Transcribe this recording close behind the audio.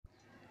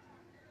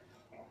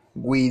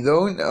We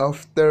don't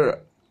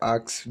often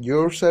ask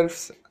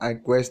yourselves a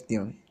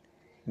question: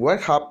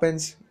 what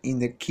happens if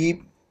they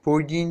keep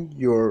purging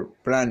your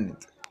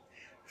planet?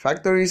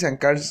 Factories and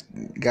cars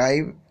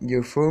give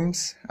you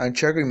fumes and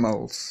shopping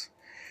malls,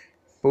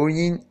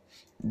 purging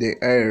the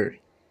air.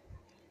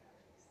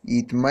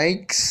 It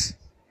makes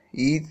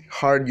it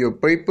hard your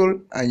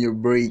people and your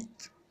breathe.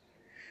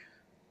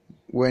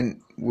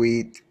 When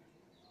it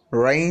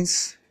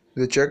rains,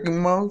 the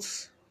shopping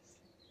malls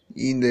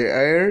in the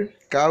air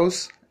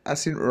cause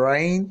acid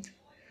rain,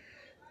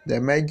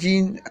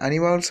 damaging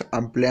animals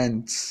and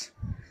plants.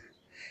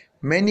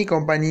 Many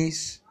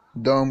companies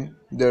dump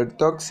their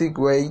toxic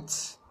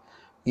wastes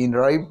in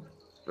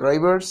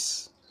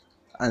rivers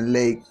and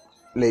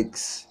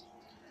lakes.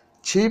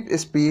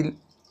 Ships spill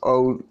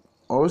out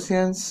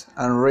oceans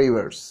and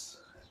rivers.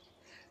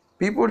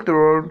 People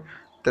throw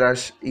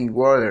trash in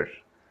water.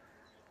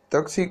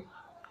 Toxic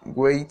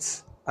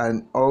wastes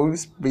and oil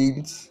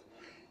spills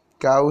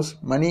cause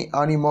many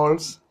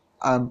animals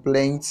and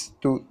plants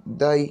to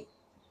die.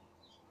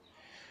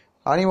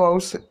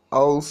 Animals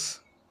also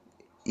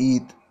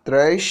eat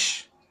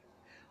trash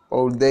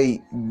or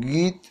they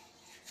get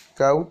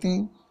caught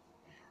in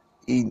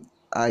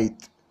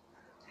it.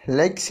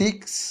 Like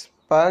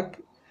six-pack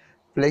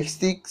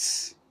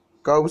plastics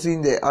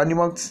causing the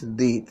animals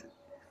death.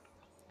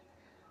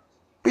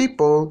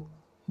 People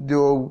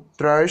do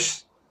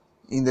trash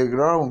in the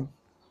ground.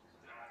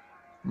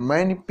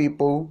 Many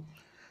people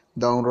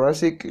don't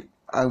recycle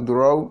and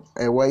throw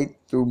away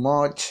too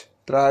much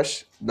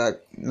trash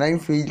that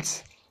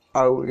landfills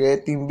are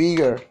getting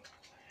bigger.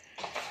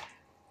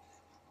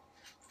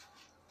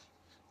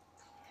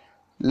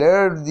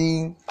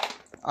 Learning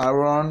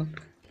around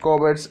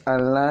covers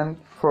and land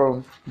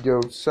from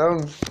your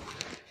sun,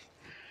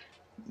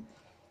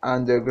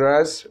 and the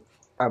grass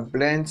and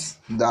plants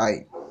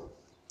die.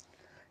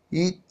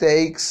 It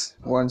takes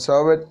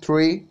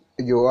 1/3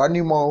 your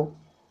animal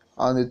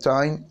and the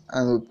time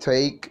and to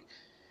take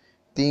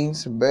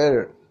things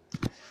better,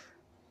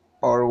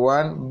 or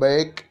one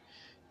bag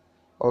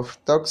of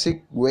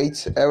toxic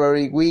waste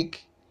every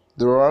week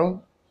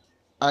thrown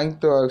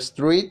into a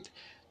street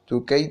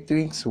to make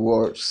things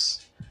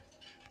worse.